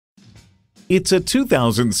It's a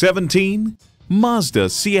 2017 Mazda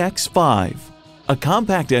CX-5. A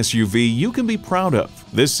compact SUV you can be proud of,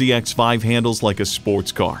 this CX-5 handles like a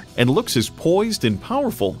sports car and looks as poised and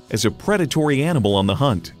powerful as a predatory animal on the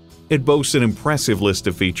hunt. It boasts an impressive list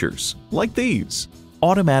of features, like these: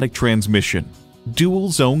 automatic transmission,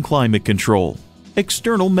 dual-zone climate control,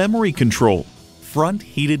 external memory control, front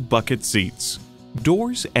heated bucket seats,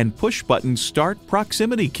 doors and push-button start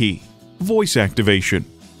proximity key, voice activation,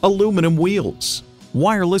 aluminum wheels,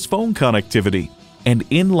 wireless phone connectivity, and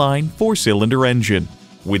inline 4-cylinder engine.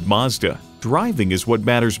 With Mazda, driving is what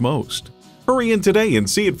matters most. Hurry in today and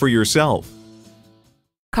see it for yourself.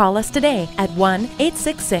 Call us today at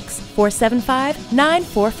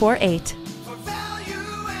 1-866-475-9448.